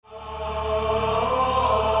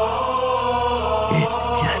It's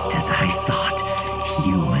just as I thought.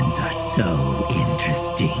 Humans are so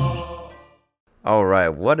interesting. All right,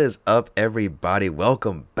 what is up, everybody?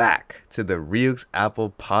 Welcome back to the Ryuk's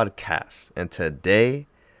Apple Podcast. And today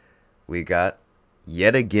we got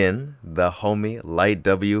yet again the homie Light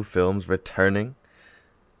W Films returning.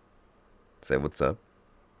 Say what's up.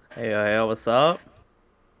 Hey, what's up?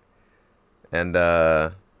 And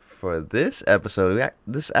for this episode,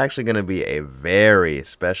 this is actually going to be a very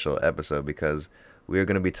special episode because we're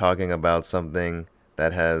going to be talking about something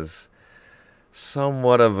that has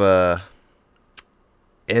somewhat of a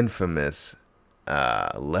infamous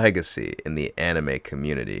legacy in the anime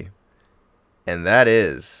community, and that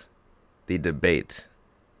is the debate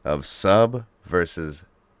of sub versus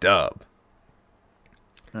dub.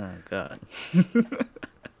 Oh God.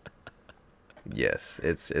 Yes,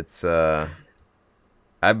 it's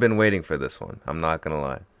I've been waiting for this one. I'm not gonna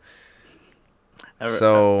lie.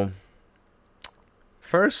 So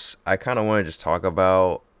first, I kind of want to just talk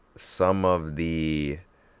about some of the,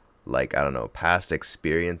 like, I don't know, past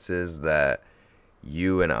experiences that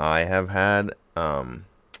you and I have had,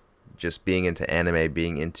 just being into anime,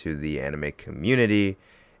 being into the anime community,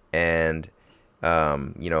 and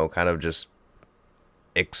kind of just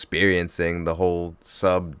experiencing the whole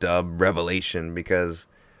sub dub revelation. Because,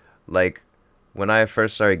 like, when I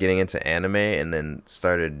first started getting into anime and then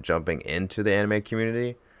started jumping into the anime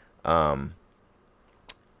community, well,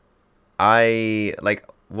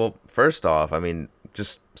 first off, I mean,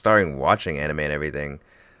 just starting watching anime and everything,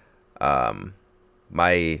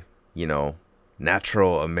 my,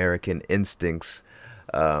 natural American instincts,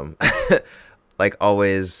 like,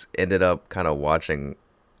 always ended up kind of watching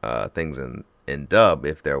things in dub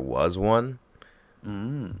if there was one.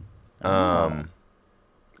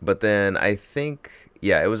 But then I think,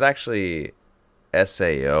 it was actually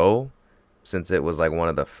SAO, since it was like one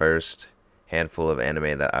of the first handful of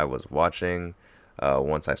anime that I was watching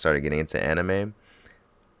once I started getting into anime,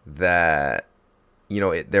 that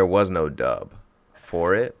there was no dub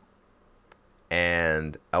for it,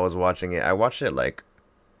 and I watched it like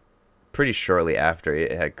pretty shortly after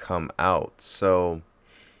it had come out, so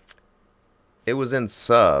it was in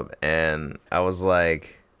sub, and I was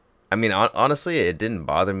like, I mean, honestly, it didn't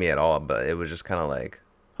bother me at all, but it was just kind of like,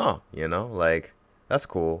 like, that's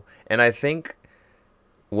cool. And I think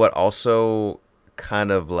what also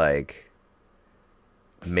kind of like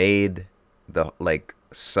made the, like,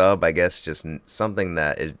 sub, I guess, just something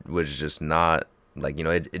that it was just not like,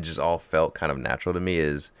 it just all felt kind of natural to me,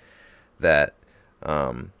 is that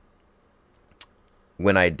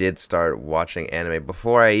when I did start watching anime,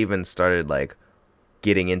 before I even started like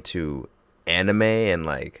getting into anime and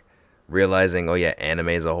like realizing, oh yeah, anime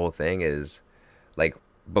is a whole thing, is like,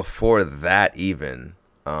 before that even,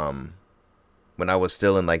 when I was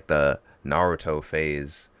still in like the Naruto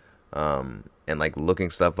phase, and like looking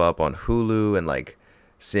stuff up on Hulu and like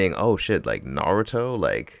seeing, oh shit, like Naruto,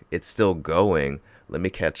 like it's still going, let me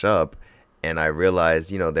catch up. And I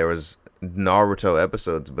realized, there was Naruto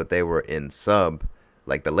episodes, but they were in sub,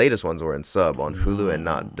 like the latest ones were in sub on Hulu and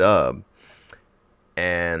not dub.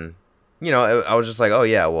 And I was just like, oh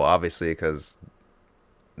yeah, well, obviously, because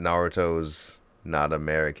Naruto's not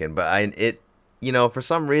American. But for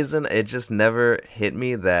some reason, it just never hit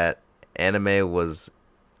me that anime was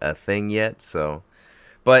a thing yet. So,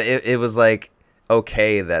 but it was like,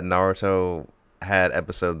 okay that Naruto had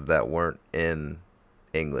episodes that weren't in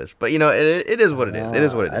English. But it is what it is. It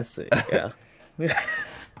is what it is. I see. Yeah.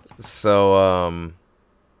 So,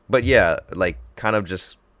 but yeah, like, kind of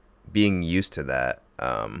just being used to that.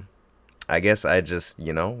 I guess I just,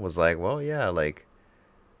 was like, well, yeah, like,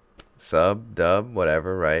 sub, dub,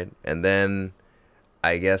 whatever, right? And then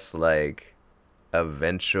I guess, like,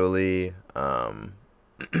 eventually,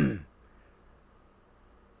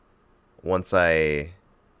 once I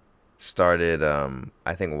started,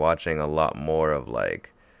 I think, watching a lot more of,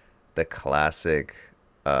 like, the classic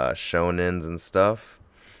shonens and stuff,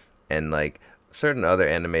 and, like, certain other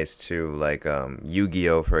animes too, like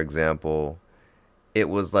Yu-Gi-Oh, for example. It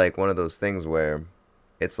was like one of those things where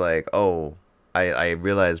it's like, oh, I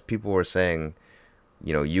realized people were saying,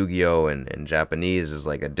 Yu-Gi-Oh in Japanese is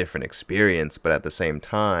like a different experience, but at the same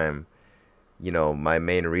time, my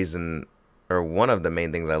main reason, or one of the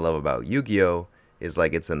main things I love about Yu-Gi-Oh is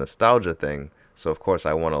like it's a nostalgia thing. So of course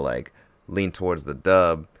I want to like lean towards the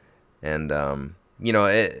dub, and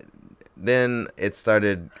then it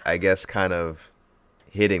started, I guess, kind of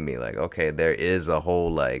hitting me like, okay, there is a whole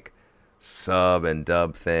like sub and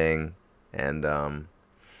dub thing, and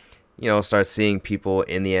start seeing people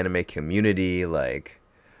in the anime community like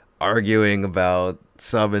arguing about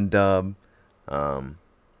sub and dub.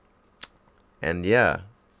 And yeah.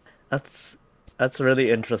 That's that's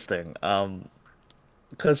really interesting.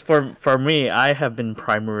 Because for me, I have been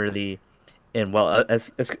primarily in well,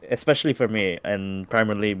 especially for me, and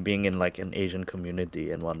primarily being in like an Asian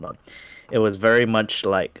community and whatnot, it was very much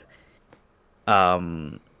like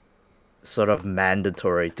um sort of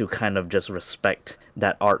mandatory to kind of just respect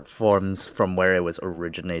that art forms from where it was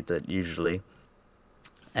originated usually.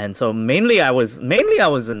 And so mainly I was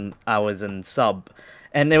in sub,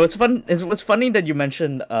 and it was fun. It was funny that you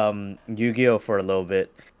mentioned Yu-Gi-Oh for a little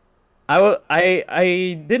bit.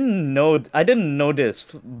 I didn't know this,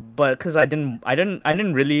 but because I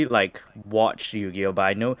didn't really like watch Yu-Gi-Oh, but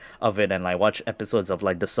I know of it and like watch episodes of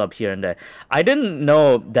like the sub here and there. I didn't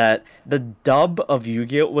know that the dub of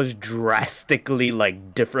Yu-Gi-Oh was drastically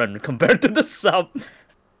like different compared to the sub.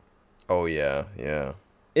 Oh yeah, yeah.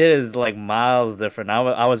 It is like miles different.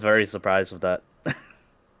 I was very surprised with that.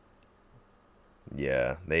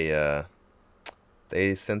 Yeah.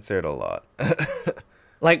 They censored a lot.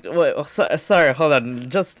 Like, wait, sorry, hold on.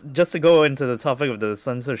 Just to go into the topic of the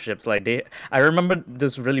censorships, like I remember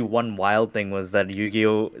this really one wild thing was that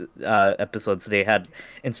Yu-Gi-Oh episodes they had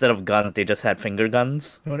instead of guns they just had finger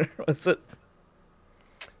guns. What was it?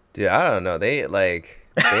 Dude, I don't know. They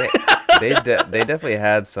definitely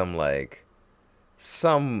had some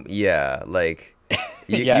yeah, like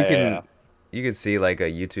you Yeah, yeah, can see like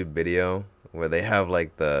a YouTube video where they have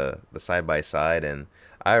like the side by side, and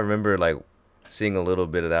I remember like seeing a little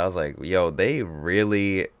bit of that. I was like, yo, they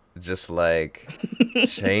really just like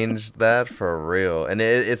changed that for real. And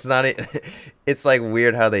it's not it's like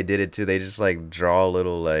weird how they did it too. They just like draw a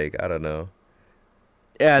little like, I don't know.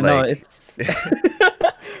 yeah. No, Like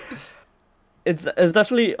it's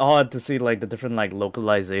definitely odd to see like the different like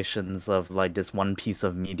localizations of like this one piece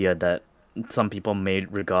of media that some people may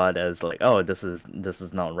regard as like, oh, this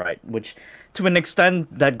is not right, which to an extent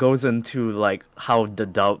that goes into like how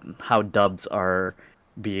dubs are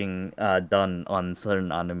being done on certain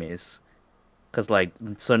animes, because like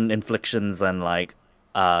certain inflictions and like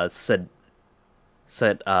said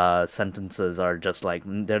sentences are just like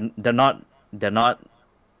they're not they're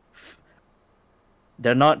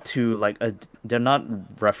not to like they're not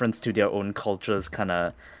reference to their own culture's kind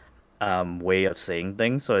of way of saying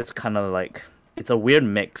things. So it's kind of like it's a weird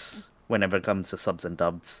mix whenever it comes to subs and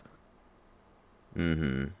dubs.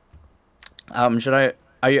 mm-hmm. Should I?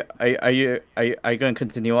 Are you going to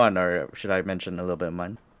continue on, or should I mention a little bit of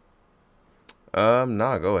mine?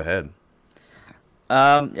 Nah, go ahead.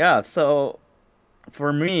 Yeah. So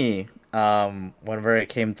for me, whenever it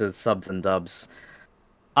came to subs and dubs,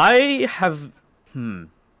 I have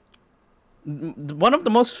one of the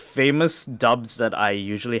most famous dubs that I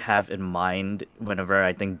usually have in mind whenever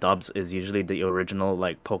I think dubs is usually the original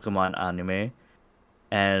like Pokemon anime.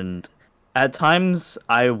 And at times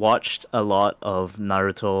I watched a lot of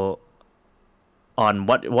Naruto on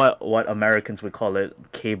what Americans would call it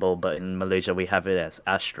cable, but in Malaysia we have it as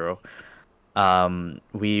Astro.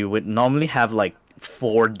 We would normally have like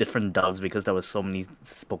four different dubs because there was so many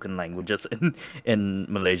spoken languages in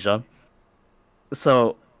Malaysia.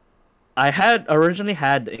 So I had originally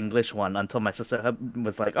had the English one until my sister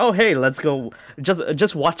was like, "Oh, hey, let's go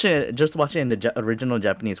just watch it in the original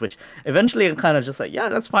Japanese." Which eventually I kind of just like, "Yeah,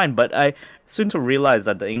 that's fine." But I soon to realize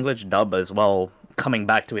that the English dub as well, coming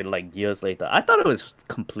back to it like years later, I thought it was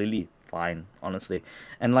completely fine, honestly.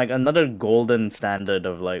 And like another golden standard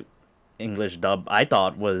of like English dub, I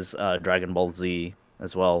thought was Dragon Ball Z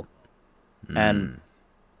as well, and Mm.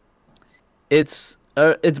 it's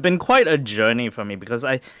been quite a journey for me because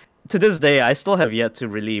I to this day I still have yet to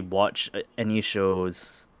really watch any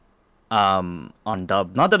shows on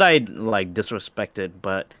dub. Not that I like disrespect it,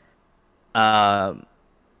 but uh,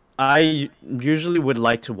 I usually would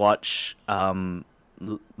like to watch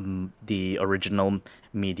the original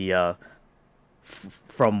media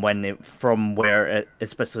from where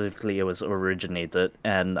specifically it was originated,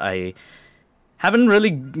 and I haven't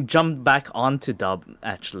really jumped back onto dub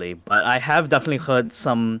actually, but I have definitely heard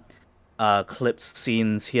some clips,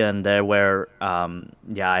 scenes here and there where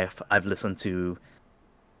yeah, I've listened to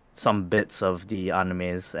some bits of the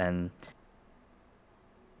animes, and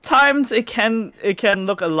times it can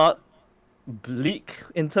look a lot bleak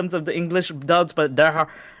in terms of the English dubs, but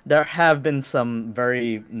there have been some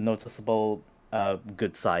very noticeable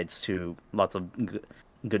good sides to lots of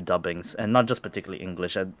good dubbings, and not just particularly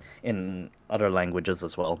English, and in other languages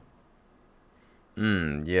as well.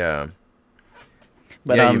 Yeah.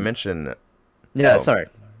 But Yeah, you mentioned. yeah, Oh, sorry.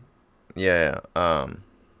 yeah. I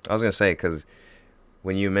was gonna say because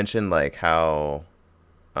when you mentioned like how,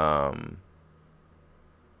 um,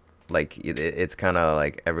 like it's kind of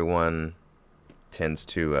like everyone tends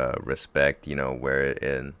to respect,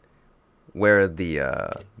 where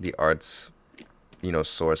the art's,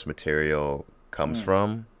 source material comes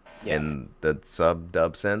from Yeah. in the sub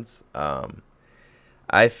dub sense.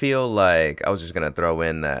 I feel like I was just gonna throw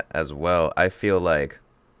in that as well. I feel like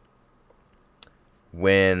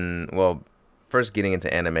first getting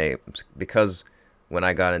into anime, because when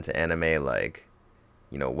I got into anime, like,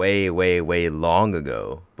 way, way, way long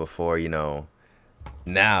ago, before,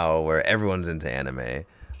 now where everyone's into anime.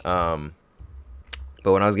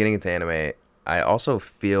 But when I was getting into anime, I also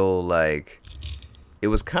feel like it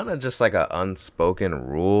was kind of just like an unspoken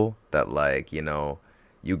rule that, like,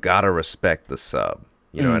 you gotta respect the sub.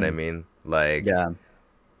 You know what I mean? Like, Yeah.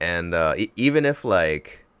 and even if,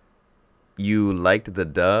 like, you liked the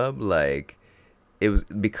dub, like, it was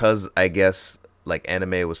because, I guess, like,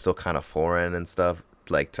 anime was still kind of foreign and stuff,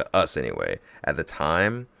 like, to us anyway at the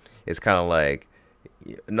time. It's kind of like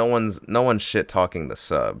no one's shit talking the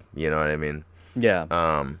sub, you know what I mean? Yeah.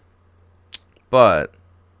 But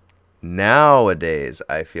nowadays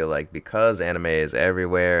I feel like, because anime is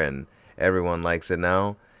everywhere and everyone likes it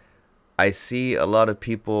now, I see a lot of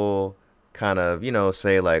people kind of,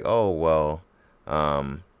 say like, oh well,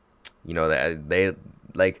 that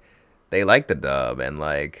they like the dub, and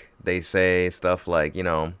like they say stuff like,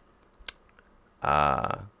 I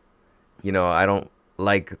don't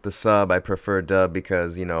like the sub, I prefer dub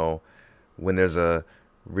because, when there's a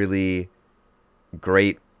really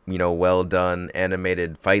great, well done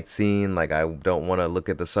animated fight scene, like, I don't want to look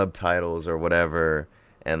at the subtitles or whatever.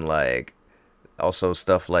 And like, also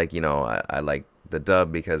stuff like, I like the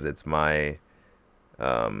dub because it's my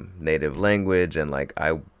native language, and like,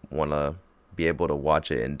 I want to be able to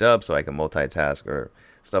watch it in dub so I can multitask or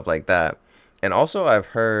stuff like that. And also I've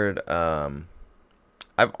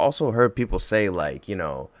also heard people say, like,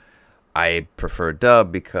 I prefer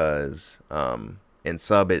dub because in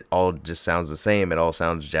sub it all just sounds the same. It all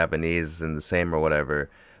sounds Japanese and the same or whatever.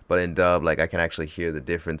 But in dub, like, I can actually hear the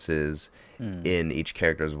differences in each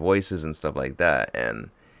character's voices and stuff like that. And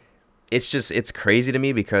it's crazy to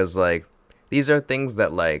me because, like, these are things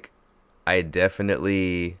that, like, I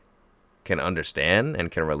definitely can understand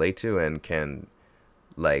and can relate to, and can,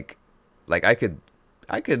 like I could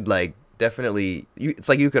like definitely, it's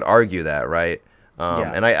like you could argue that, right?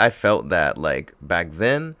 Yeah. And I felt that, like, back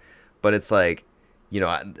then, but it's like,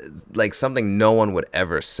 like something no one would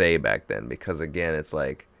ever say back then, because again, it's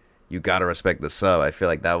like, you gotta respect the sub. I feel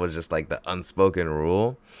like that was just like the unspoken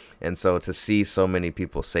rule, and so to see so many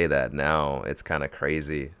people say that now, it's kind of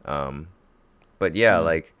crazy. But yeah,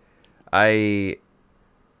 like, I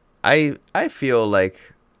feel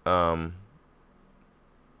like a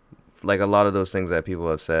lot of those things that people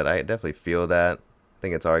have said, I definitely feel that. I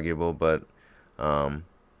think it's arguable, but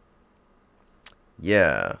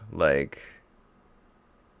yeah, like,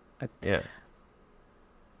 yeah.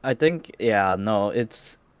 I think, yeah, no,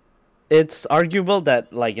 it's arguable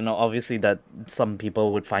that, like, obviously that some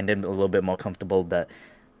people would find it a little bit more comfortable that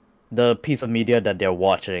the piece of media that they're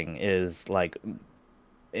watching is like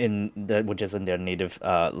which is in their native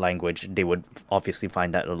language. They would obviously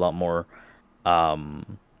find that a lot more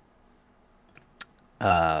um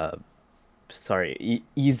uh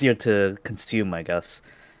easier to consume, I guess.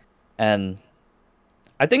 And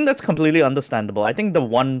I think that's completely understandable. I think the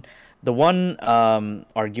one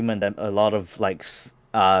argument that a lot of, like,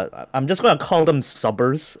 I'm just gonna call them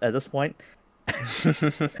subbers at this point.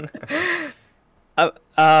 uh,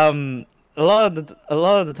 um, a lot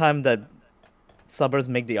of the time that subbers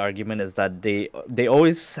make the argument is that they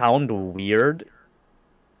always sound weird.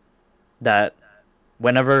 That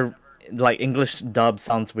whenever, like, English dub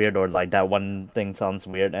sounds weird, or like that one thing sounds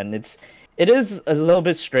weird, and it is a little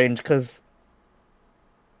bit strange because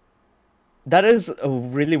that is a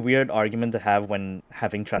really weird argument to have when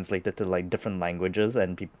having translated to, like, different languages,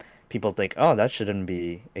 and people think, oh, that shouldn't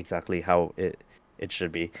be exactly how it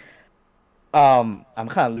should be. I'm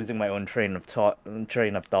kind of losing my own train of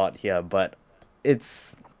thought here, but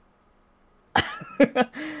it's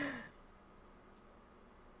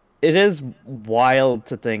it is wild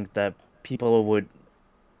to think that people would.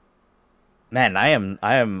 Man, I am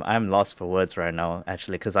lost for words right now,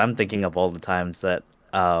 actually, because I'm thinking of all the times that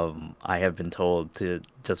I have been told to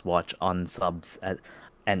just watch on subs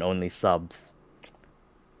and only subs.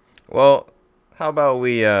 Well, how about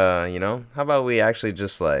we actually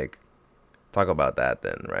just, like, talk about that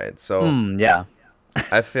then, right? So Yeah.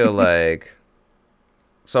 I feel like,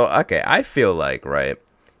 okay, I feel like, right,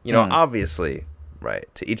 obviously, right,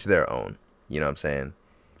 to each their own, you know what I'm saying?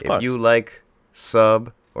 Of course. If you like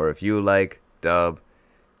sub or if you like dub,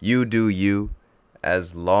 you do you,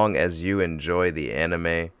 as long as you enjoy the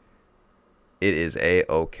anime. it is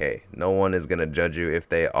a-okay. No one is gonna judge you. If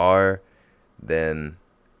they are, then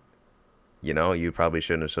you probably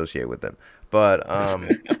shouldn't associate with them. But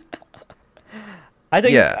I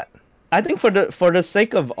think yeah. I think for the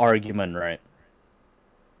sake of argument, right?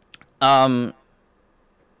 Um,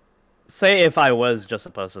 say if I was just a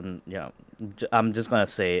person, I'm just gonna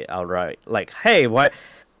say outright, like, hey,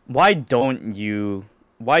 why don't you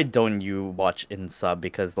watch in sub?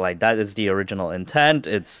 Because like that is the original intent.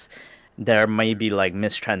 There may be like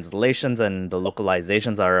mistranslations and the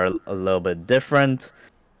localizations are a little bit different.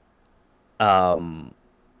 Um,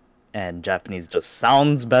 and Japanese just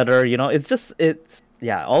sounds better. It's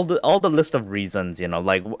yeah, all the list of reasons.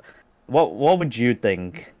 Like what would you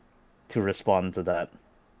think to respond to that?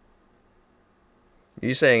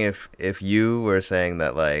 You saying if you were saying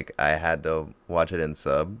that like I had to watch it in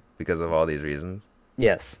sub because of all these reasons?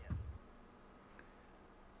 Yes.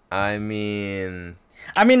 I mean,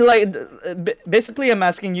 Like, basically, I'm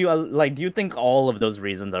asking you, like, do you think all of those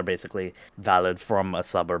reasons are basically valid from a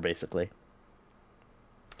sub, or basically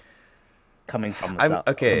coming from a I'm sub?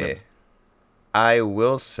 okay. I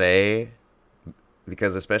will say,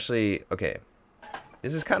 because especially, okay,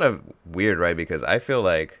 this is kind of weird, right? Because I feel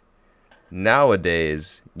like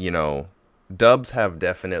nowadays, dubs have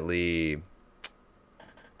definitely,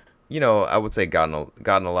 I would say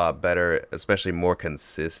gotten a lot better, especially more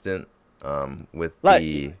consistent, with Like,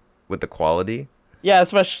 the quality. yeah,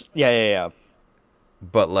 especially, yeah.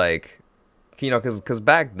 But like, because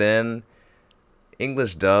back then,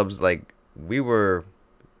 English dubs, like, we were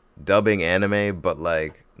dubbing anime, but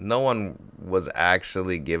like no one was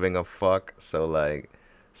actually giving a fuck. So like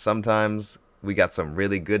sometimes we got some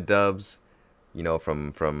really good dubs,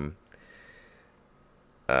 from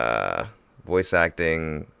voice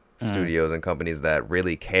acting studios and companies that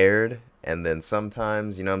really cared. And then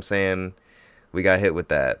sometimes, you know what I'm saying, we got hit with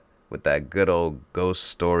that good old Ghost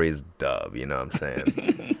Stories dub, you know what I'm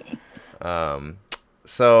saying?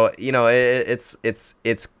 So,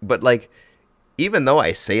 it's but like, even though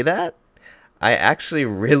I say that, I actually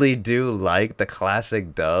really do like the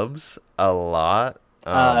classic dubs a lot.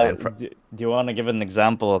 Do you want to give an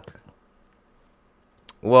example?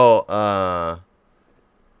 Well,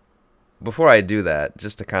 before I do that,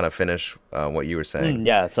 just to kind of finish what you were saying,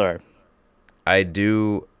 Yeah, sorry. I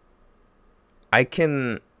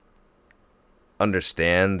can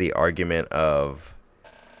understand the argument of,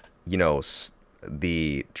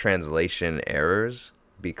 the translation errors,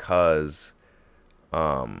 because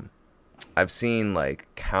I've seen like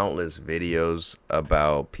countless videos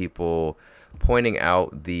about people pointing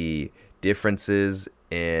out the differences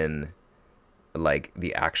in like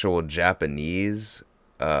the actual Japanese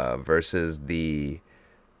versus the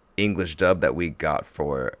English dub that we got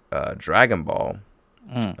for Dragon Ball.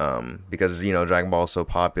 Because Dragon Ball is so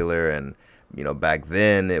popular, and back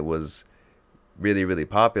then it was really, really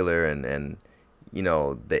popular, and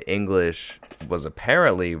the English was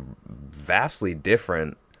apparently vastly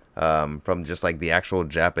different from just like the actual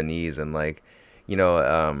Japanese. And like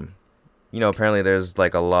apparently there's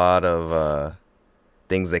like a lot of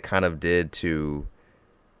things they kind of did to,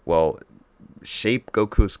 well, shape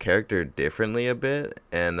Goku's character differently a bit.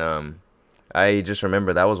 And I just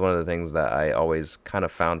remember that was one of the things that I always kind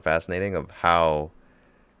of found fascinating, of how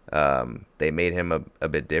they made him a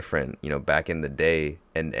bit different, back in the day.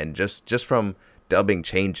 And just from dubbing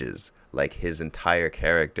changes, like his entire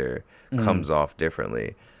character comes off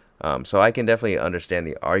differently. So I can definitely understand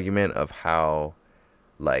the argument of how,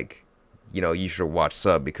 like, you should watch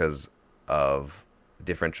sub because of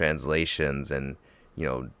different translations and,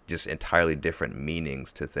 just entirely different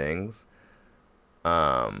meanings to things.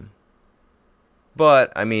 But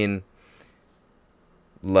I mean,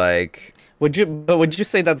 like, Would you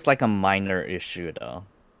say that's like a minor issue though?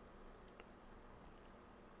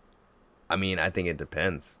 I mean, I think it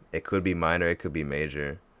depends. It could be minor, it could be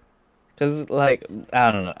major. Because like I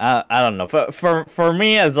don't know, I don't know. For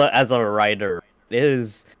me as a writer, it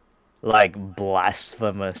is like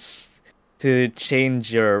blasphemous to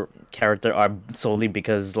change your character art solely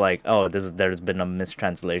because like, oh, there's been a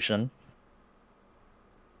mistranslation.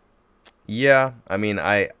 Yeah, I mean,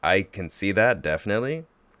 I can see that definitely.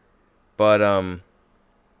 But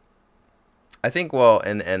I think, well,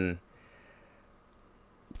 and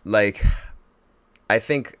like, I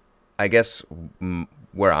think, I guess,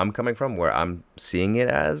 where I'm coming from, where I'm seeing it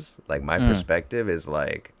as, like, my perspective is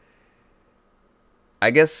like,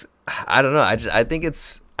 I guess, I don't know. I just think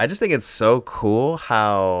it's so cool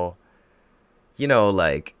how,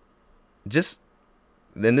 like, just,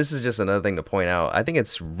 then this is just another thing to point out. I think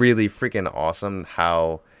it's really freaking awesome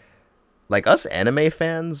how, like, us anime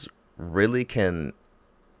fans really can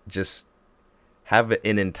just have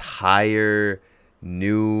an entire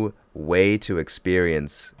new way to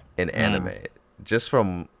experience an anime just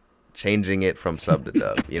from changing it from sub to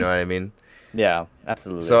dub. You know what I mean? Yeah,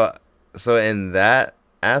 absolutely. So in that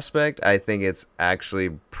aspect, I think it's actually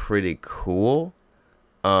pretty cool.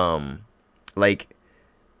 Like,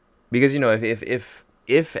 because, you know,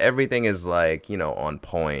 if everything is like, you know, on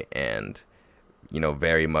point and, you know,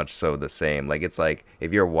 very much so the same, like, it's like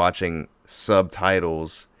if you're watching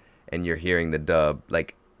subtitles and you're hearing the dub,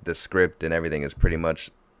 like the script and everything is pretty much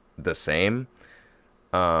the same.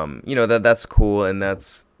 You know, that's cool, and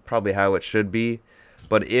that's probably how it should be.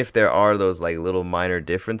 But if there are those like little minor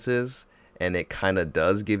differences and it kind of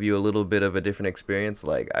does give you a little bit of a different experience,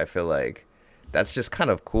 like I feel like that's just kind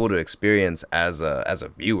of cool to experience as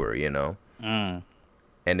a viewer, you know. And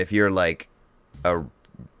if you're like a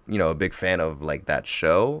a big fan of like that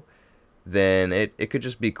show, then it could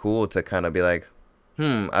just be cool to kind of be like,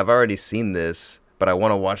 I've already seen this, but I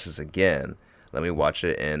want to watch this again. Let me watch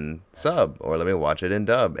it in sub, or let me watch it in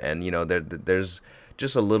dub. And, you know, there's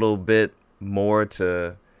just a little bit more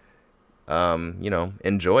to,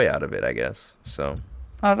 enjoy out of it, I guess. So.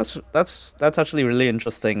 Oh, that's actually a really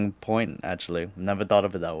interesting point, actually. Never thought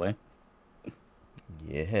of it that way.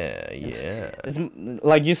 Yeah. It's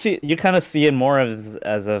like you kind of see it more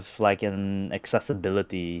as of like an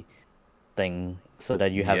accessibility thing, so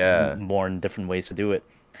that you have more and different ways to do it.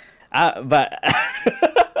 But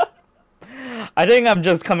I think I'm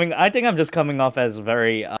just coming off as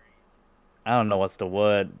very I don't know what's the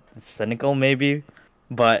word, cynical maybe,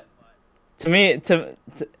 but to me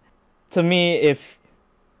if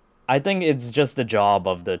I think it's just the job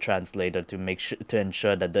of the translator to to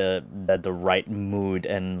ensure that the right mood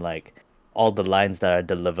and like all the lines that are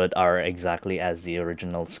delivered are exactly as the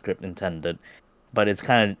original script intended. But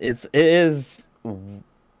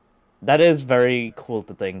that is very cool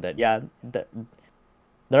to think that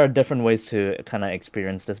there are different ways to kind of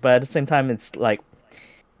experience this, but at the same time, it's like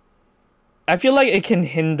I feel like it can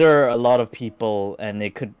hinder a lot of people, and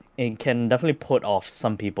it can definitely put off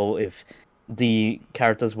some people if the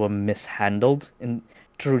characters were mishandled in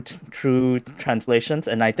true translations,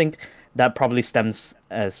 and I think that probably stems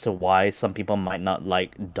as to why some people might not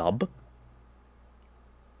like dub.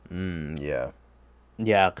 Yeah,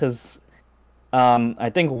 because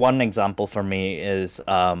I think one example for me is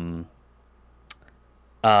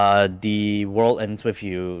The World Ends With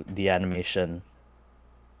You, the animation,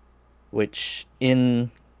 which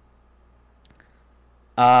in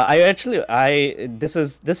this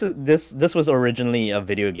was originally a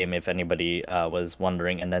video game, if anybody was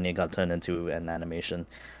wondering, and then it got turned into an animation.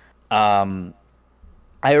 I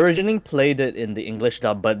originally played it in the English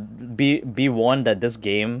dub, but be warned that this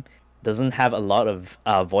game doesn't have a lot of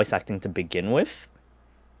voice acting to begin with.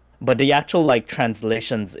 But the actual like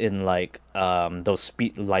translations in like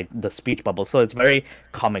the speech bubbles, so it's very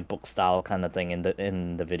comic book style kind of thing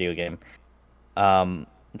in the video game.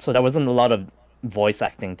 So there wasn't a lot of voice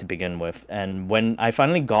acting to begin with, and when I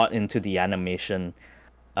finally got into the animation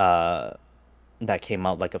that came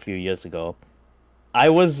out like a few years ago, I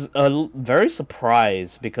was very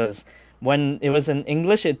surprised, because when it was in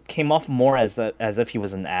English, it came off more as if he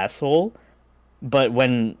was an asshole. But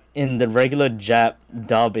when in the regular Jap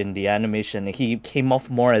dub in the animation, he came off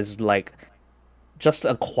more as like just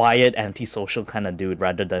a quiet, antisocial kind of dude,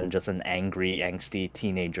 rather than just an angry, angsty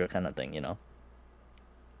teenager kind of thing, you know?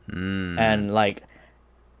 And like,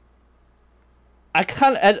 I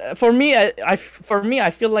can't. For me, I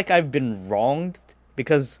feel like I've been wronged,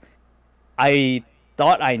 because I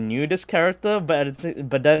thought I knew this character, but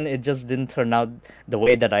then it just didn't turn out the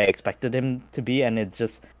way that I expected him to be, and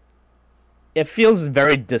it feels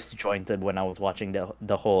very disjointed when I was watching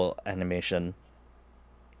the whole animation.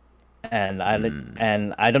 And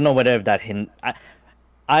I don't know whether if that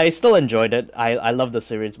I still enjoyed it. I love the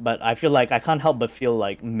series, but I feel like I can't help but feel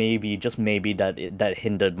like maybe, just maybe, that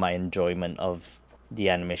hindered my enjoyment of the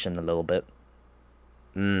animation a little bit.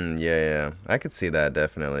 Yeah. I could see that,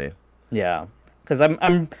 definitely. Yeah. Because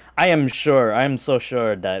I am so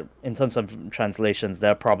sure that in terms of translations,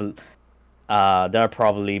 there are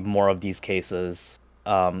probably more of these cases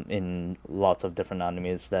in lots of different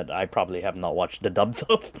animes that I probably have not watched the dubs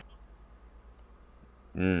of.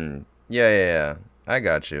 Yeah. I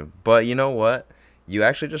got you. But you know what? You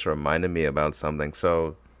actually just reminded me about something.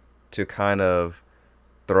 So to kind of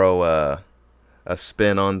throw a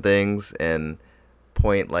spin on things and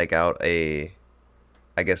point like out I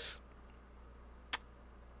guess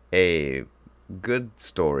a good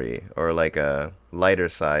story, or like a lighter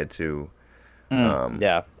side to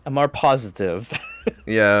a more positive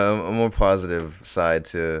a more positive side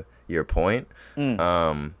to your point.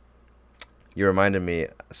 You reminded me.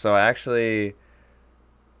 So actually,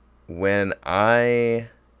 when I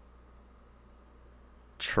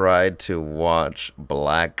tried to watch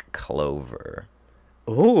Black Clover,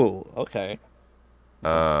 Ooh, okay.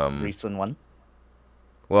 It's a um, recent one.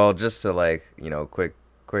 well, just to like,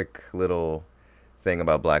 quick little thing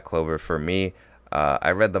about Black Clover for me,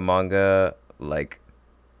 I read the manga like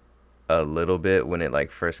a little bit when it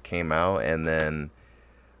like first came out, and then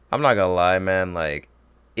I'm not gonna lie, man, like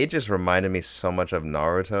it just reminded me so much of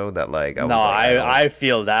Naruto that like I No, was like, I don't. I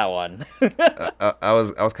feel that one. I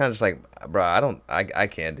was kind of just like, bro, I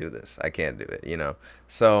can't do this. I can't do it, you know.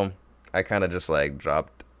 So I kind of just like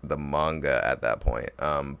dropped the manga at that point.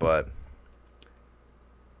 But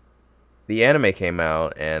the anime came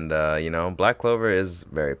out, and Black Clover is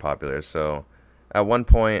very popular. So at one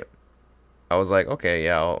point, I was like, okay,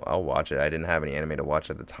 yeah, I'll watch it. I didn't have any anime to watch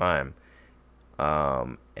at the time.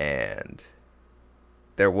 And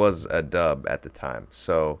there was a dub at the time,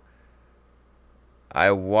 so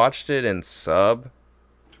I watched it in sub.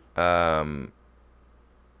 Um,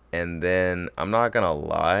 and then I'm not gonna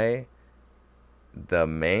lie, the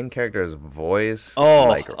main character's voice, Oh,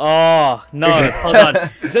 like, oh, no, hold on.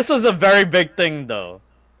 This was a very big thing though.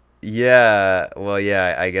 yeah, well,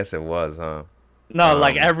 yeah, I guess it was, huh? No,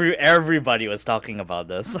 like Um, everybody was talking about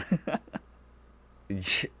this.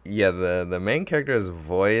 yeah, the main character's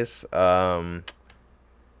voice,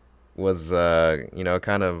 was,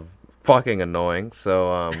 kind of fucking annoying.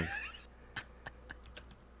 So,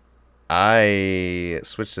 I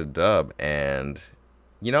switched to dub, and,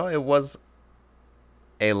 it was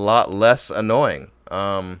a lot less annoying.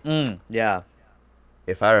 Yeah.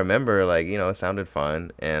 If I remember, like, it sounded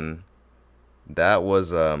fun, and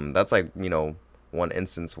that's like, one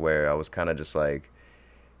instance where I was kind of just like,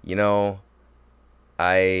 you know,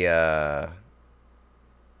 I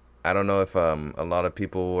I don't know if a lot of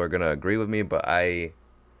people are gonna agree with me, but I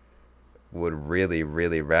would really,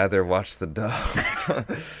 really rather watch the dub.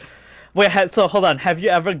 Wait, so hold on. Have you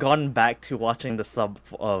ever gone back to watching the sub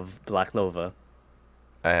of Black Clover?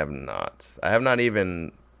 I have not. I have not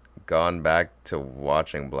even gone back to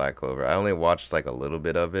watching Black Clover. I only watched like a little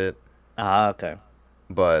bit of it, Ah, okay.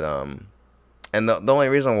 but and the only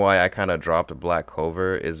reason why I kind of dropped Black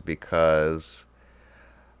Clover is because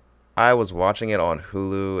I was watching it on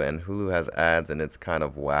Hulu, and Hulu has ads, and it's kind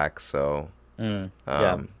of whack. So, Yeah.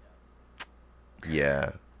 um,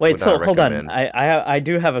 yeah, Wait, would not so hold on. recommend. I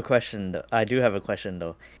do have a question. I do have a question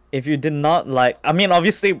though. If you did not like, I mean,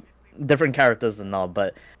 obviously different characters and all,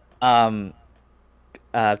 but um,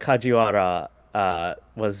 Kajiwara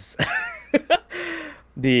was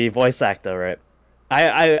the voice actor, right?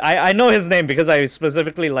 I know his name because I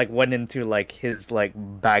specifically like went into like his like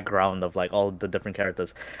background of like all the different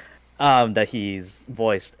characters that he's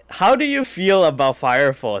voiced. How do you feel about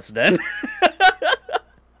Fire Force then?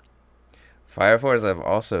 Fire Force, I've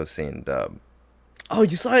also seen dub. Oh,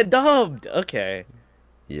 you saw it dubbed. Okay.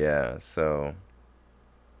 Yeah, so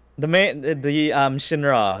The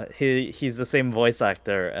Shinra, he's the same voice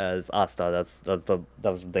actor as Asta.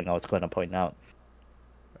 That was the thing I was going to point out.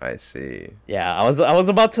 I see. Yeah, I was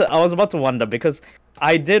about to wonder because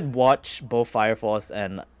I did watch both Fire Force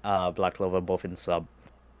and Black Clover both in sub.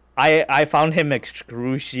 I found him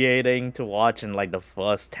excruciating to watch in like the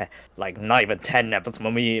first like not even 10 episodes,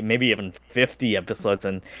 maybe even 50 episodes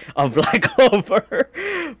of Black Clover.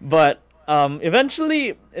 But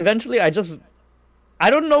eventually I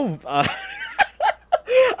don't know.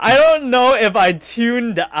 I don't know if I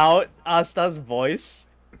tuned out Asta's voice,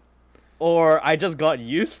 or I just got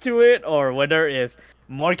used to it, or whether if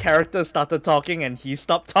more characters started talking and he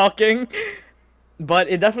stopped talking. But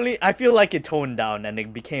I feel like it toned down and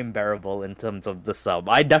it became bearable in terms of the sub.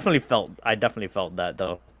 I definitely felt that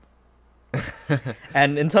though.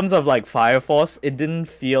 And in terms of like Fire Force, it didn't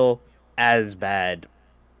feel as bad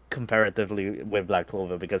comparatively with Black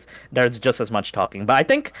Clover because there's just as much talking. But I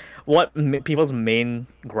think what people's main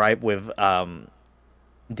gripe with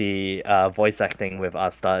the voice acting with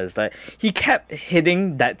Asta is that he kept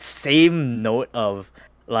hitting that same note of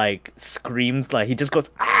like screams, like he just goes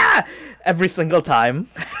ah every single time,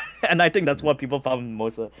 and I think that's what people found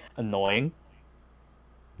most annoying.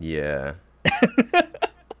 Yeah.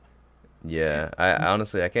 Yeah. I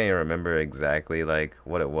honestly I can't even remember exactly like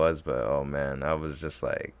what it was, but oh man, I was just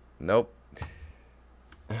like, nope.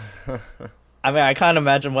 I mean, I can't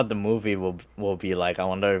imagine what the movie will be like. I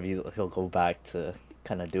wonder if he'll go back to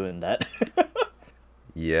kind of doing that.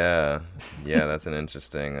 Yeah. Yeah, that's an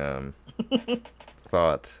interesting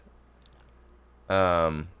thought.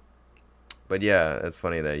 Um but yeah, it's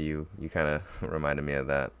funny that you kind of reminded me of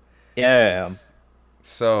that. Yeah.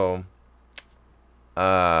 So,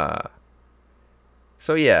 uh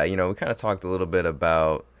So yeah, we kind of talked a little bit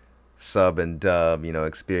about sub and dub,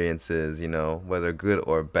 experiences, whether good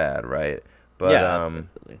or bad, right? But Yeah,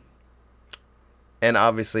 absolutely. and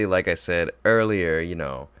obviously, like I said earlier,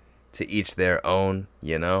 to each their own,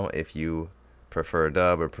 if you prefer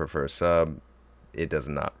dub or prefer sub, it does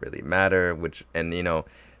not really matter. Which, and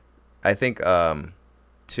I think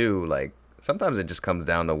too, like sometimes it just comes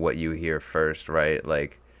down to what you hear first, right?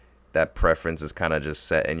 Like that preference is kind of just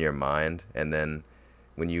set in your mind, and then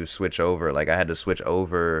when you switch over, like I had to switch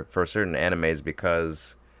over for certain animes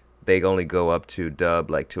because they only go up to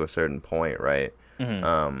dub like to a certain point, right? Hmm.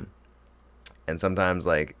 Um, and sometimes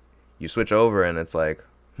like you switch over and it's like,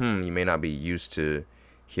 you may not be used to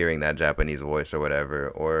hearing that Japanese voice or whatever,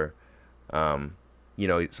 or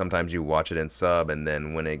sometimes you watch it in sub and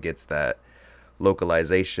then when it gets that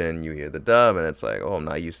localization, you hear the dub and it's like, oh, I'm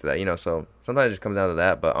not used to that, so sometimes it just comes down to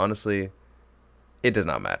that, but honestly, it does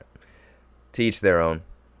not matter. To each their own.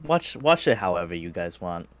 Watch it however you guys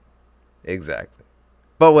want. Exactly.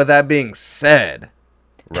 But with that being said,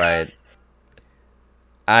 right,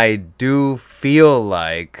 I do feel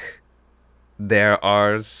like there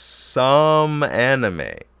are some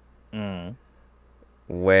anime Mm.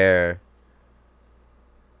 where,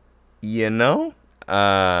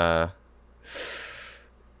 uh, I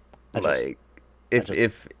just, like I if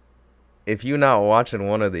just, if you not watching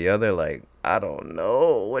one or the other, like I don't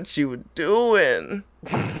know what you doing.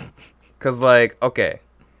 Cause like okay,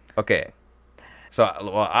 so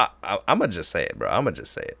well I'm gonna just say it, bro. I'm gonna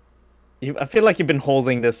just say it, I feel like you've been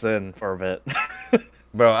holding this in for a bit.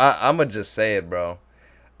 bro. I'm gonna just say it, bro.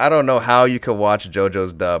 I don't know how you could watch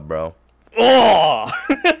JoJo's dub, bro. Oh,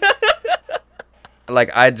 Like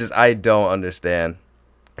I don't understand.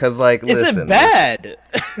 Cause like is listen, it bad?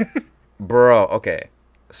 bro. Okay,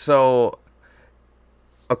 so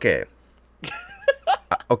okay,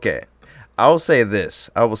 okay. I will say this.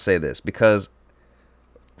 Because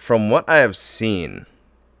from what I have seen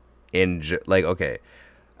like okay,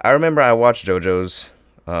 I remember I watched JoJo's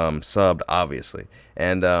subbed obviously,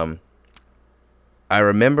 and I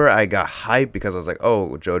remember I got hyped because I was like,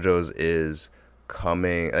 oh, JoJo's is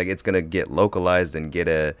coming, like it's gonna get localized and get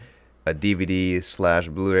a DVD slash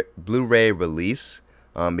Blu-ray release,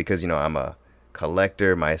 because I'm a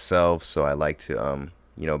collector myself, so I like to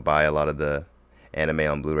buy a lot of the anime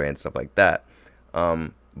on Blu-ray and stuff like that.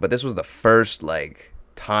 But this was the first like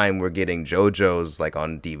time we're getting JoJo's like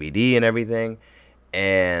on DVD and everything,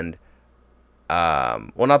 and well,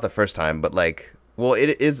 not the first time, but like, well,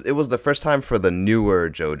 it was the first time for the newer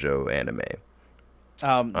JoJo anime.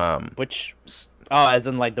 Which as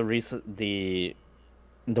in like the recent the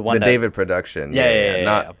one The that David production,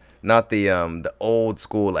 yeah. not the old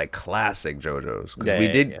school like classic JoJo's, because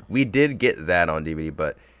Yeah. we did get that on DVD,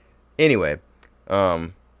 but anyway,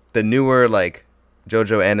 the newer like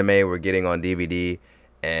JoJo anime we're getting on DVD,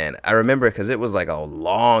 and I remember because it was like a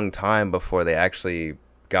long time before they actually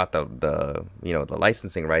got the the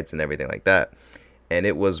licensing rights and everything like that, and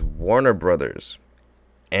it was Warner Brothers,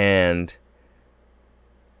 and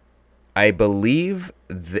I believe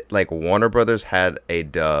like Warner Brothers had a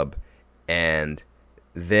dub, and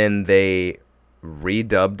then they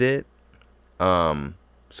redubbed it.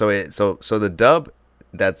 So the dub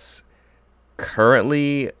that's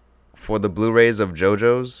currently for the Blu-rays of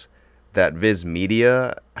JoJo's that Viz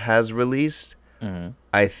Media has released, Mm-hmm.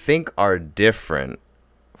 I think are different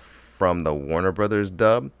from the Warner Brothers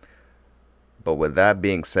dub. But with that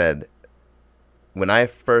being said, when I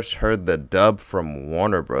first heard the dub from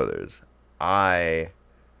Warner Brothers, I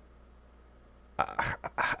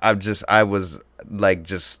was like,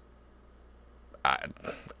 just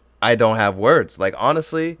I don't have words. Like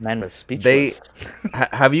honestly, Man was they speechless.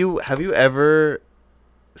 have you ever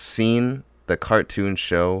seen the cartoon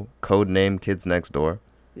show Codename Kids Next Door?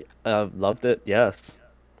 Loved it. Yes.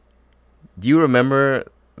 Do you remember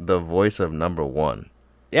the voice of number one?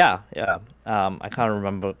 Yeah. I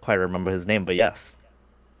can't quite remember his name, but yes.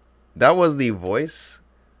 That was the voice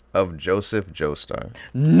of Joseph Joestar.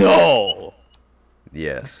 No.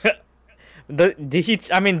 Yes. Did he?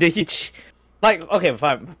 I mean, did he? Like, okay,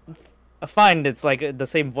 fine. Fine. It's like the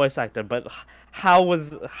same voice actor, but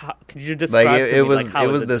could you describe Like to it me, was like, how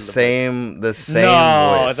it was it the delivered? same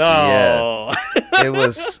No, voice. Yeah. no. It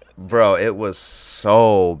was, bro, it was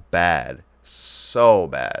so bad. So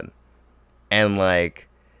bad. And like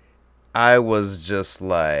I was just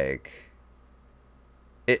like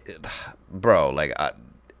bro, like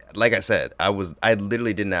I said, I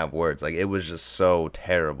literally didn't have words. Like it was just so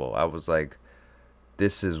terrible. I was like,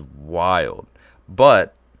 this is wild.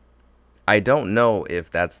 But I don't know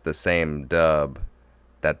if that's the same dub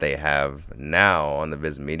that they have now on the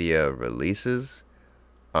Viz Media releases.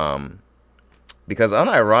 Because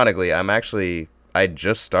unironically, I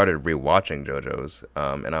just started rewatching JoJo's,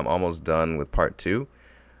 and I'm almost done with part 2.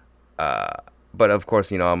 But of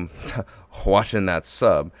course, I'm watching that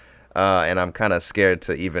sub, and I'm kind of scared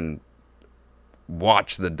to even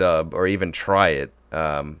watch the dub or even try it.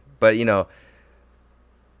 But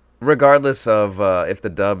regardless of if the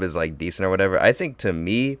dub is like decent or whatever, I think to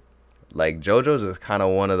me, like JoJo's is kind of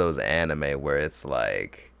one of those anime where it's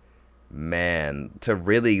like, man, to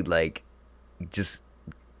really like just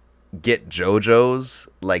get JoJo's,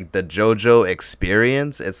 like the JoJo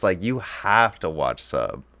experience, it's like you have to watch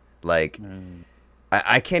sub. Like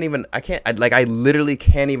I literally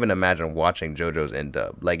can't even imagine watching JoJo's in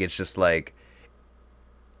dub. Like it's just like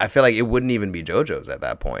I feel like it wouldn't even be JoJo's at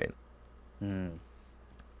that point.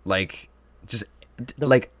 Like just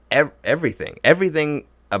like everything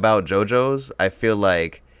about JoJo's, I feel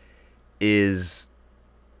like is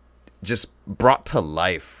just brought to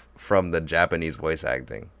life from the Japanese voice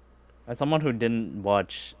acting. As someone who didn't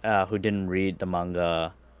read the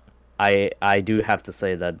manga, I do have to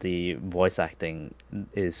say that the voice acting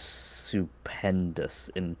is stupendous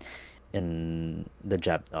in the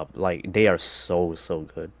Jap dub. Like they are so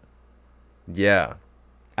good. Yeah.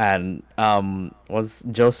 And was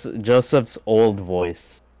Joseph's old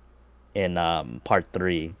voice in part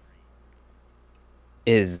 3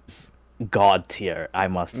 is god tier, I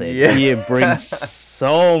must say. Yeah. He brings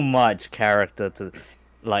so much character to,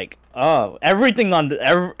 like, everything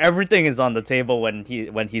is on the table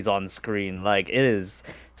when he's on screen. Like it is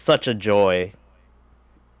such a joy.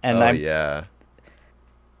 And yeah.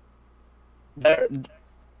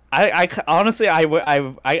 I honestly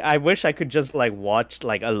I wish I could just like watch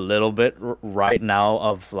like a little bit right now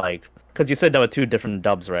of like, because you said there were 2 different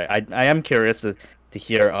dubs, right? I am curious to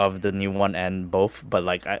hear of the new one and both, but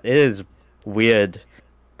like it is weird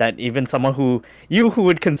that even someone who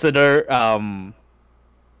would consider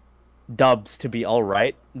dubs to be all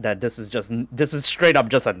right, that this is straight up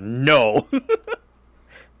just a no.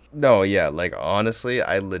 No, yeah, like honestly,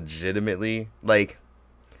 I legitimately like,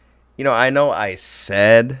 I know I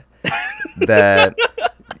said that,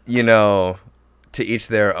 to each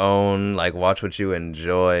their own, like watch what you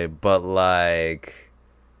enjoy, but like,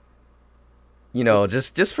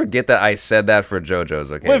 just forget that I said that for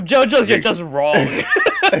JoJo's, okay? With JoJo's, you're just wrong.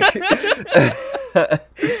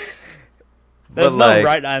 There's no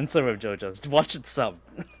right answer with JoJo's. Watch it sub.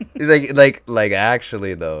 like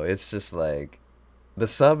actually though, it's just like the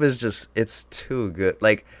sub is just, it's too good.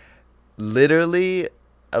 Like literally,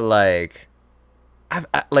 like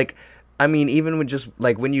I mean, even when just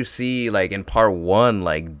like when you see like in part 1,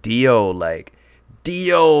 like Dio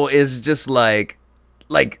is just like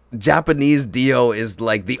Japanese Dio is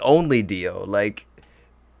like the only Dio. Like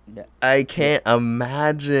yeah. I can't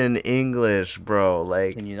imagine English, bro.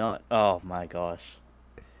 Like, can you not? Oh my gosh.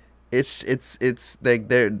 It's like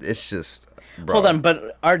it's just, bro. Hold on,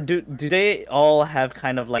 but do they all have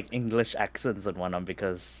kind of like English accents and whatnot?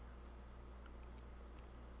 Because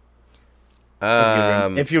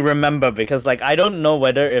if you remember, because like I don't know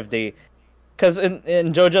whether if they, because in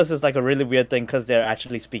JoJo's is like a really weird thing because they're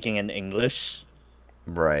actually speaking in English.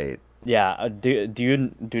 Right. Yeah. Do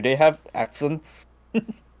they have accents?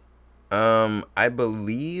 I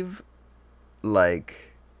believe, like,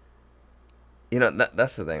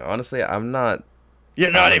 that's the thing. Honestly, I'm not.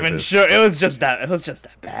 You're not even sure. It was just that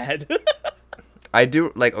bad. I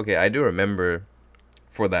do remember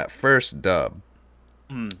for that first dub.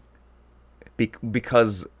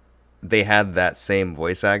 Because they had that same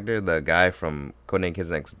voice actor, the guy from Codename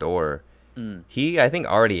Kids Next Door. He, I think,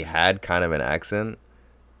 already had kind of an accent,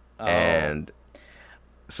 and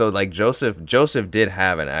so like Joseph did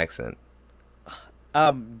have an accent.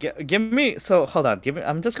 Give me. So hold on.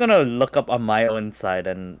 I'm just gonna look up on my own side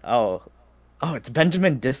and it's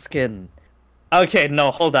Benjamin Diskin. Okay,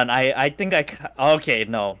 no, hold on. I think okay,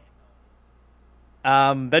 no.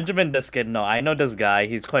 Benjamin Diskin. No, I know this guy.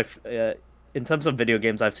 He's quite. In terms of video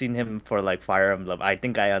games, I've seen him for like Fire Emblem. I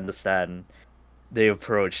think I understand the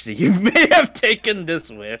approach that you may have taken this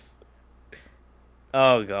with.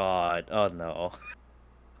 Oh god. Oh no.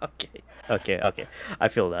 Okay. I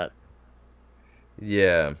feel that.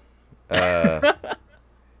 Yeah. But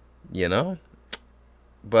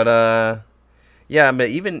yeah, but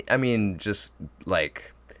even, I mean, just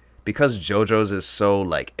like, because JoJo's is so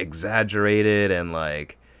like exaggerated and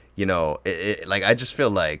like, like I just feel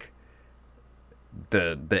like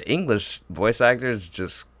the English voice actors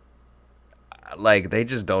just like they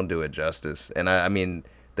just don't do it justice. And I mean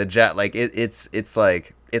the like it's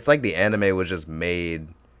like the anime was just made,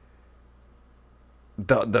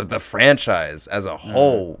 the franchise as a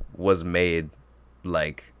whole was made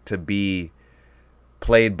like to be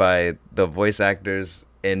played by the voice actors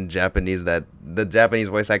in Japanese, that the Japanese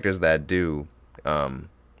voice actors that do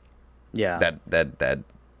Yeah.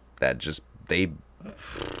 that just they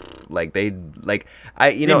like they like I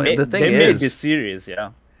you know the thing they made is this series,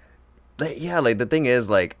 yeah. yeah, like the thing is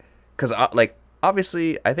like because like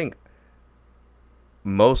obviously I think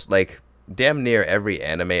most like damn near every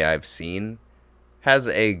anime I've seen has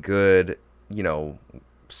a good, you know,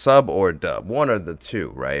 sub or dub, one or the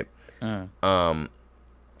two, right? Mm.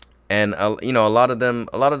 And you know, a lot of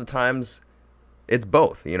the times it's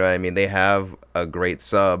both, you know what I mean? They have a great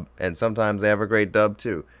sub and sometimes they have a great dub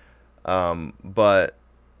too. But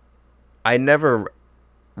I never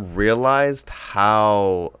realized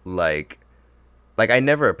how like I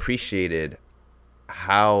never appreciated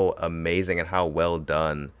how amazing and how well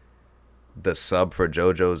done the sub for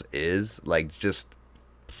JoJo's is, like just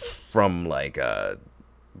from like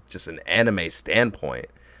just an anime standpoint,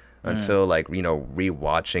 until like, you know,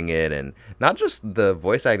 rewatching it, and not just the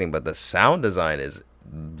voice acting but the sound design is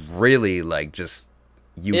really like just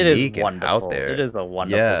It is unique and wonderful. out there. It is a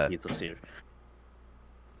wonderful Yeah. piece of series.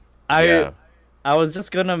 Yeah. I was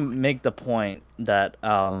just gonna make the point that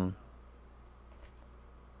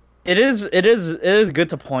it is good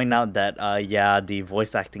to point out that yeah, the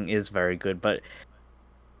voice acting is very good, but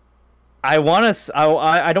I don't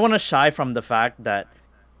want to shy from the fact that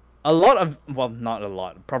a lot of, well, not a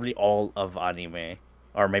lot, probably all of anime,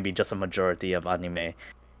 or maybe just a majority of anime,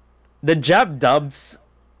 the Jap dubs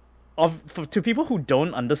to people who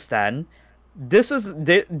don't understand,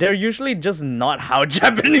 they're usually just not how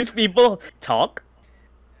Japanese people talk.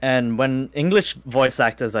 And when English voice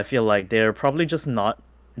actors, I feel like they're probably just not.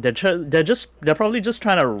 They're probably just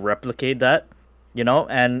trying to replicate that, you know.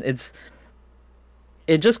 And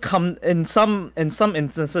it just come in some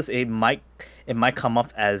instances it might come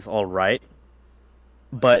off as all right,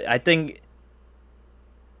 but I think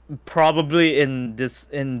probably in this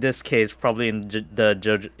case, probably in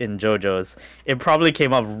in JoJo's, it probably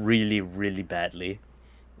came off really really badly.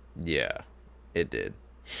 Yeah, it did.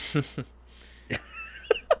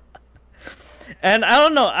 And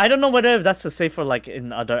I don't know whether if that's to say for like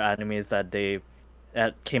in other animes that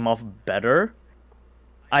that came off better.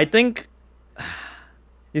 I think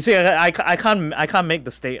you see, I can't make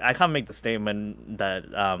the statement that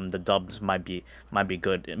the dubs might be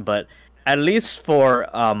good, but at least for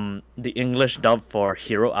the English dub for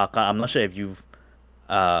Hero Aka, I'm not sure if you've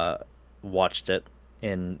watched it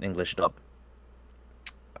in English dub.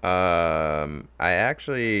 I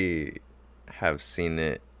actually have seen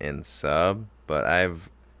it in sub, but I've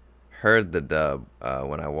heard the dub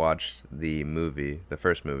when I watched the movie, the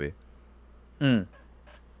first movie. Mm.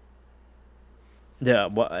 Yeah,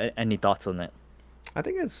 what any thoughts on it? I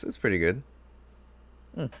think it's pretty good.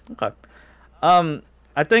 Okay.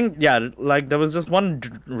 I think, yeah, like there was just one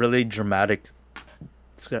really dramatic.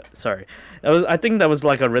 Sorry, I think that was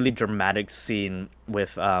like a really dramatic scene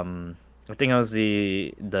with I think it was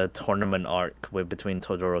the tournament arc between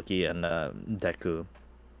Todoroki and Deku,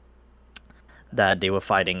 that they were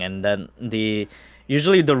fighting, and then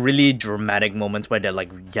usually the really dramatic moments where they're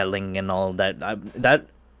like yelling and all that.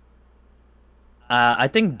 I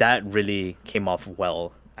think that really came off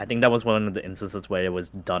well. I think that was one of the instances where it was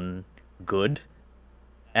done good,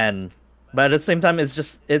 and but at the same time, it's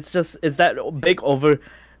that big over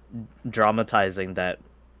dramatizing that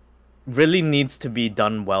really needs to be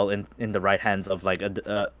done well in the right hands of like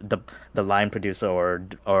the line producer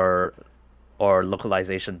or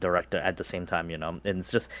localization director at the same time, you know. And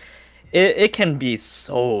it's just it can be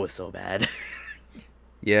so bad.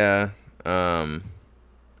 Yeah.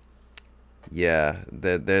 Yeah,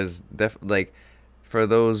 there's like for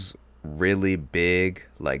those really big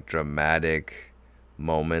like dramatic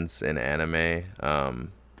moments in anime,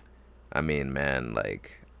 I mean, man,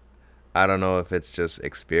 like I don't know if it's just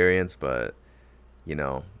experience, but you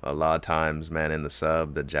know, a lot of times, man, in the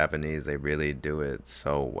sub, the Japanese, they really do it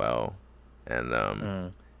so well.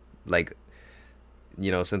 And like,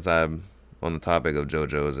 you know, since I'm on the topic of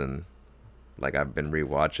JoJo's and like I've been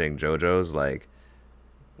rewatching JoJo's, like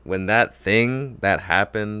when that thing that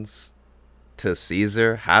happens to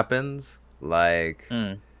Caesar happens, like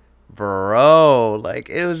bro, like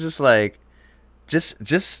it was just like just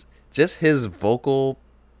his vocal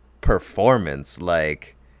performance,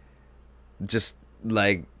 like just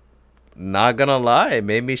like not gonna lie, it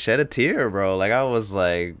made me shed a tear, bro. Like I was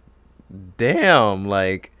like, damn,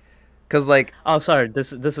 like, cause like, Oh, sorry.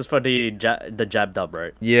 This is for the jab dub,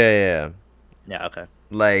 right? yeah, Yeah. Okay.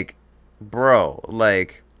 like, bro,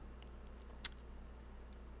 like,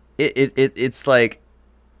 it's like,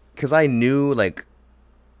 cause I knew like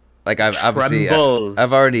like I've obviously Trembles,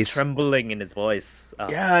 I've already trembling in his voice.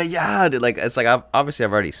 yeah, dude, like it's like I've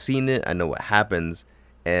already seen it. I know what happens,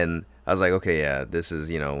 and I was like, okay, yeah, this is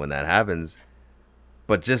when that happens.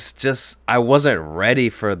 But just I wasn't ready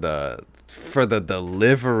for the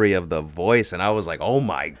delivery of the voice, and I was like, oh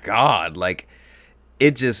my god, like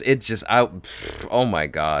it just oh my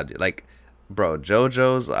god, like bro,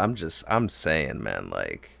 JoJo's. I'm saying, man,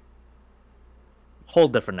 like Whole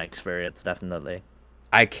different experience, definitely.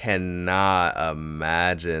 I cannot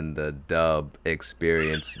imagine the dub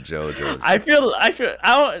experience JoJo's. I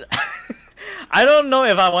don't, I don't know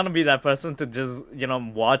if I want to be that person to just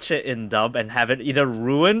watch it in dub and have it either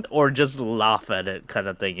ruined or just laugh at it, kind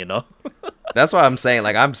of thing. That's why I'm saying,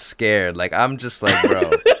 like, I'm scared. Like, I'm just like,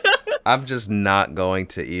 bro, I'm just not going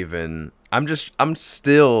to even. I am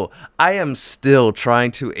still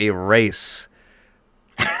trying to erase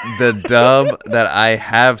the dub that I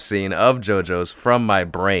have seen of JoJo's from my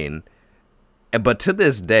brain. But to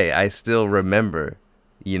this day, I still remember,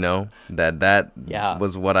 that Yeah.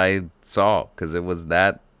 was what I saw, because it was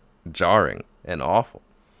that jarring and awful.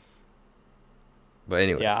 But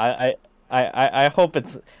anyway. Yeah, I hope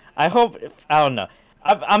it's. I hope I don't know.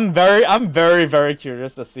 I'm very very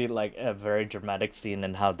curious to see like a very dramatic scene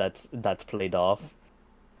and how that's played off.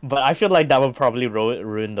 But I feel like that would probably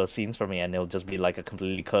ruin those scenes for me, and it'll just be like a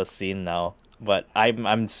completely cursed scene now. But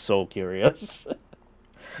I'm so curious.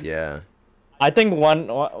 Yeah. I think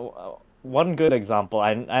one good example.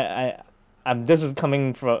 I'm this is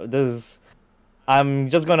coming from this. I'm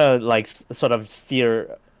just gonna like sort of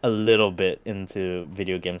steer a little bit into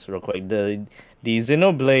video games real quick. The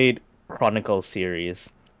Xenoblade Chronicles series,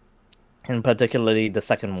 and particularly the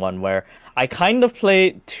second one, where I kind of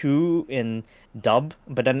played two in dub,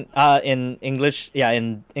 but then in English, yeah,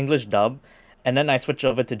 in English dub, and then I switched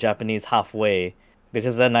over to Japanese halfway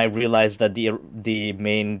because then I realized that the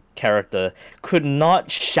main character could not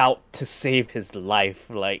shout to save his life.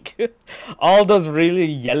 Like all those really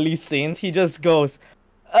yelly scenes, he just goes,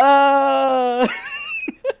 "Ah."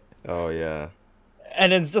 Oh yeah.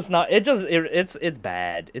 And it's just not. It's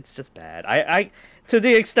bad. It's just bad. I to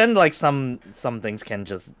the extent like some things can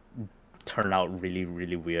just turn out really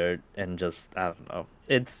really weird and just I don't know.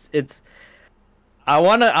 It's I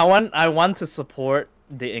want to support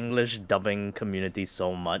the English dubbing community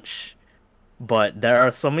so much, but there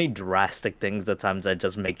are so many drastic things at times that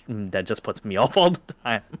just puts me off all the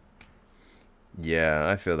time. Yeah,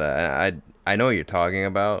 I feel that. I know what you're talking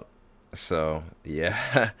about. So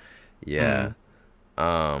yeah, yeah.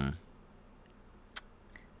 I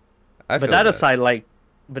But feel that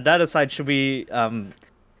that. aside, should we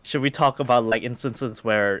talk about like instances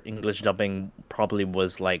where English dubbing probably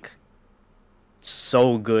was like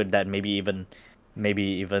so good that maybe even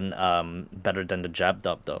better than the Jap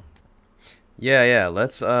dub though. Yeah, yeah.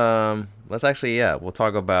 Let's actually, yeah, we'll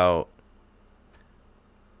talk about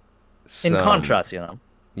In some. contrast, Yeah,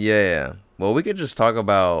 yeah. Well, we could just talk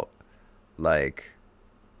about like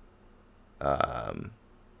um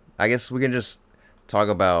I guess we can just talk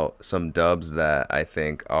about some dubs that I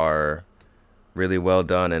think are really well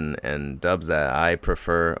done, and dubs that I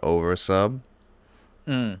prefer over sub,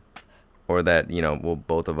 Mm. or that, well,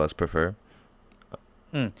 both of us prefer.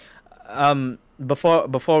 Mm.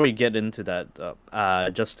 Before we get into that, I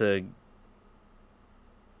just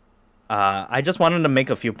wanted to make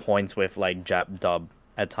a few points with like Jap dub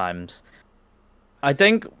at times. I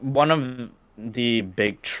think one of the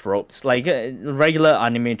big tropes, like regular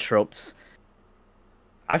anime tropes,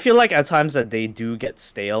 I feel like at times that they do get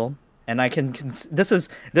stale, and I can this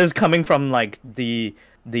is coming from like the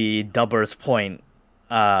dubber's point,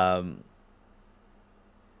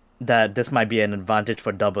 that this might be an advantage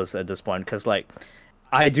for dubbers at this point, because like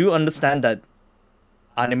I do understand that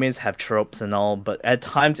animes have tropes and all, but at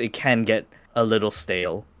times it can get a little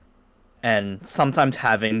stale, and sometimes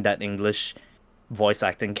having that English voice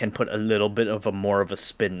acting can put a little bit of a more of a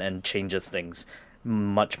spin and changes things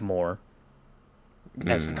much more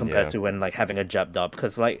as compared Yeah. to when like having a Jap dub,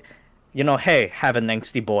 because like hey, have an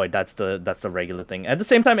angsty boy, that's the regular thing. At the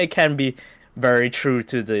same time, it can be very true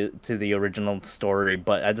to the original story,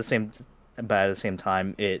 but at the same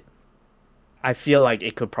time, I feel like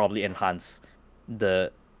it could probably enhance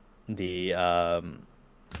the the um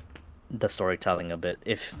the storytelling a bit,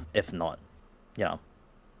 if not, you know.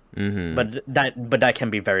 Mm-hmm. But that can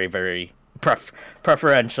be very very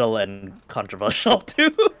preferential and controversial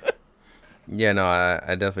too. Yeah, no,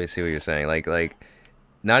 I definitely see what you're saying. Like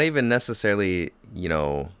not even necessarily,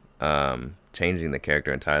 changing the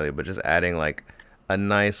character entirely, but just adding like a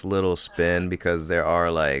nice little spin, because there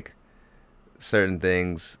are like certain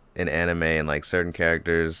things in anime and like certain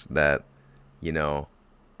characters that, you know,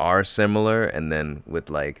 are similar, and then with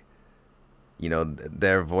like, you know,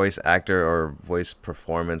 their voice actor or voice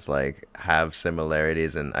performance like have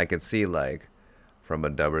similarities, and I could see like from a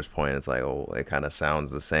dubber's point, it's like, oh, it kind of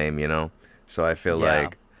sounds the same, you know. So I feel Yeah,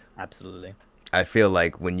 like absolutely. I feel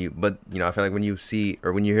like when you, but you know, I feel like when you see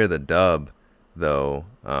or when you hear the dub, though,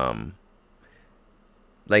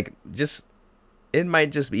 like just it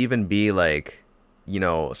might just even be like, you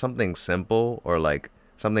know, something simple or like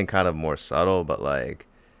something kind of more subtle, but like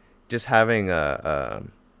just having a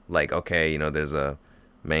like, okay, you know, there's a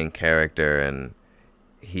main character and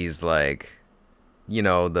he's like, you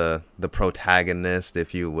know, the protagonist,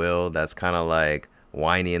 if you will, that's kind of like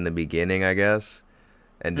whiny in the beginning, I guess,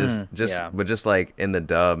 and just Yeah, but just like in the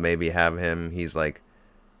dub, maybe have him, he's like,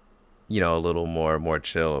 you know, a little more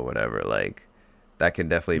chill or whatever, like that can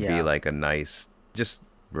definitely be yeah, like a nice just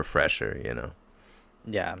refresher, you know.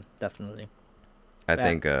 yeah, definitely. I Yeah.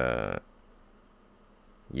 think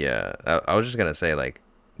yeah, I was just gonna say like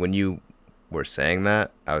when you were saying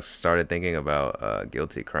that, I started thinking about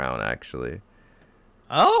Guilty Crown actually,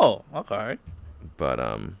 Oh, okay. but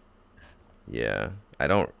yeah, I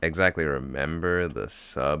don't exactly remember the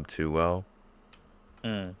sub too well,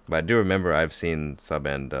 Mm, but I do remember I've seen sub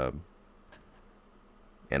and dub,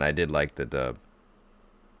 and I did like the dub.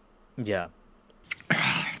 yeah.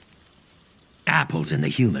 Apples in the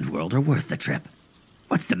human world are worth the trip.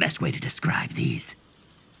 What's the best way to describe these?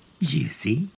 Juicy,